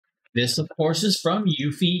This, of course, is from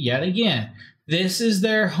Eufy yet again. This is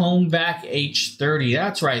their Home Vac H30.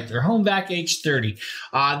 That's right, their Home Vac H30.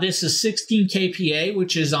 This is 16 kPa,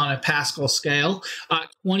 which is on a Pascal scale.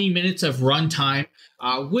 20 minutes of runtime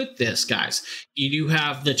with this, guys. You do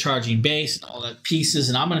have the charging base and all the pieces,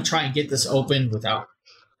 and I'm going to try and get this open without.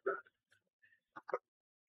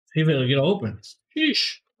 See if it'll get open.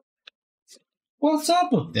 Sheesh. What's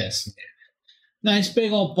up with this? Nice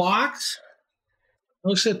big old box.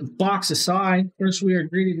 Looks at the box aside. First, we are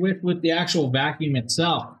greeted with the actual vacuum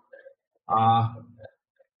itself.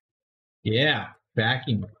 Yeah,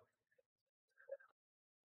 vacuum.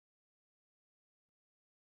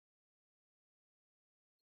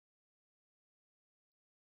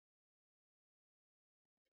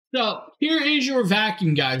 So here is your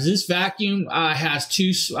vacuum, guys. This vacuum has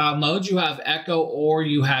two modes. You have Echo or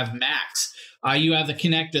you have Max. You have the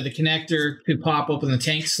connector. The connector to pop open the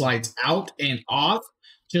tank slides out and off,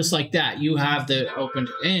 just like that. You have the open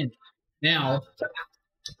end. Now,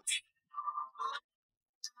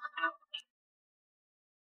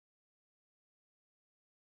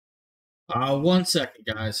 one second,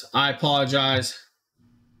 guys. I apologize.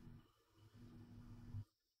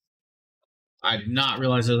 I did not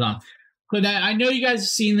realize it was on. But I know you guys have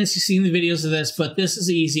seen this. You've seen the videos of this, but this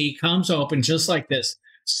is easy. It comes open just like this.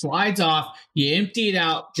 Slides off. You empty it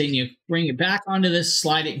out. Then you bring it back onto this,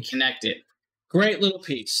 slide it, and connect it. Great little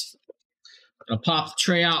piece. I'm going to pop the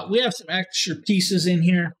tray out. We have some extra pieces in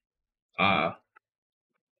here. We're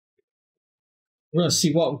going to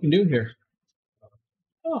see what we can do here.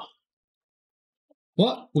 Oh.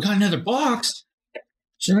 What? We got another box.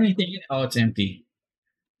 Is there anything in it? Oh, it's empty.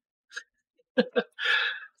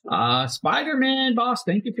 Spider-Man boss,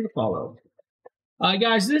 thank you for the follow.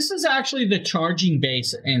 Guys, this is actually the charging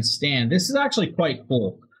base and stand. This is actually quite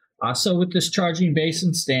cool. So with this charging base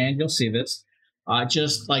and stand, you'll see this.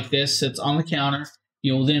 Just like this, sits on the counter.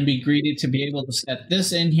 You'll then be greeted to be able to set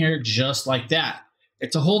this in here just like that.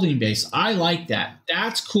 It's a holding base. I like that.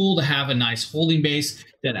 That's cool to have a nice holding base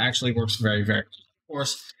that actually works very, very good. Of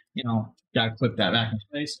course, you know, got to clip that back in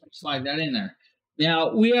place, slide that in there.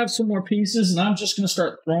 Now, we have some more pieces, and I'm just going to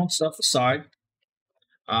start throwing stuff aside.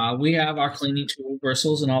 We have our cleaning tool,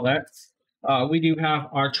 bristles, and all that. We do have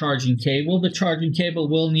our charging cable. The charging cable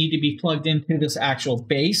will need to be plugged into this actual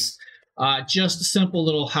base. Just a simple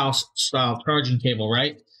little house-style charging cable,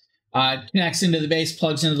 right? Connects into the base,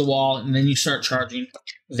 plugs into the wall, and then you start charging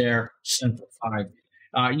there, simplified.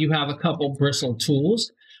 You have a couple bristle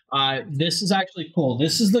tools. This is actually cool.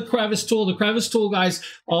 This is the crevice tool. The crevice tool, guys,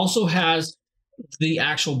 also has the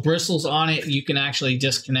actual bristles on it. You can actually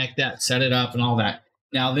disconnect that, set it up, and all that.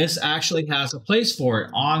 Now, this actually has a place for it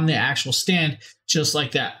on the actual stand, just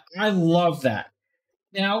like that. I love that.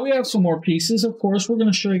 Now, we have some more pieces. Of course, we're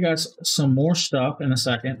going to show you guys some more stuff in a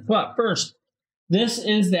second. But first, this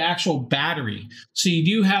is the actual battery. So you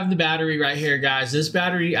do have the battery right here, guys. This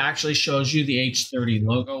battery actually shows you the H30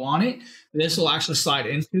 logo on it. This will actually slide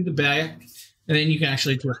into the back, and then you can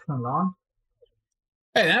actually just turn it on.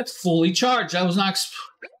 Hey, that's fully charged. That was not...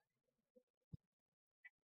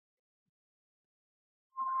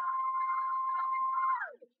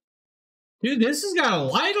 Dude, this has got a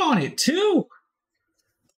light on it, too.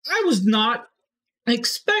 I was not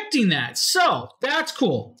expecting that. So, that's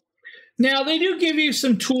cool. Now, they do give you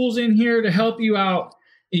some tools in here to help you out.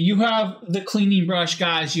 You have the cleaning brush,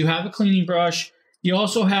 guys. You have a cleaning brush. You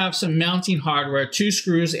also have some mounting hardware, 2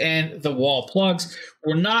 screws, and the wall plugs.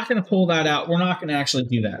 We're not going to pull that out. We're not going to actually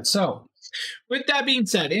do that. So, with that being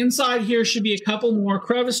said, inside here should be a couple more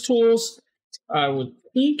crevice tools. I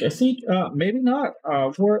think, maybe not.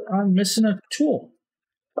 I'm missing a tool.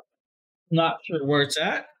 Not sure where it's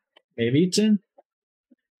at. Maybe it's in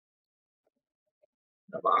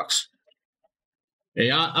the box.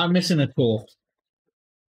 Yeah, I'm missing a tool.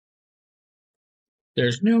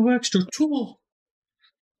 There's no extra tool.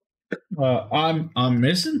 I'm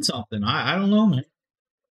missing something. I don't know, man.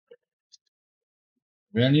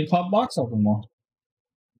 We're gonna need to pop the box open more.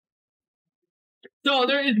 So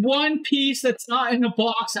there is one piece that's not in the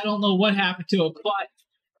box. I don't know what happened to it, but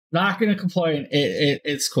not gonna complain.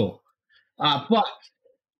 It's cool. But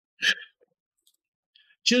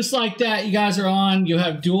just like that, you guys are on. You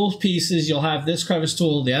have dual pieces. You'll have this crevice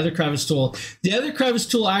tool, the other crevice tool. The other crevice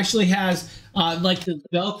tool actually has like the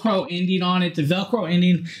Velcro ending on it. The Velcro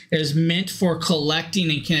ending is meant for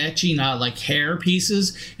collecting and catching like hair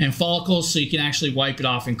pieces and follicles, so you can actually wipe it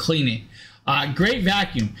off and clean it. Great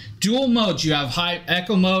vacuum. Dual modes. You have high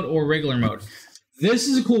echo mode or regular mode. This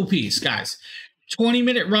is a cool piece, guys.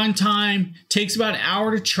 20-minute runtime. Takes about an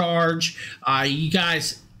hour to charge. You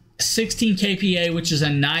guys 16 kPa, which is a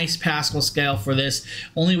nice Pascal scale for this.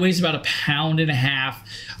 Only weighs about 1.5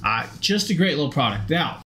 pounds. Just a great little product. Now,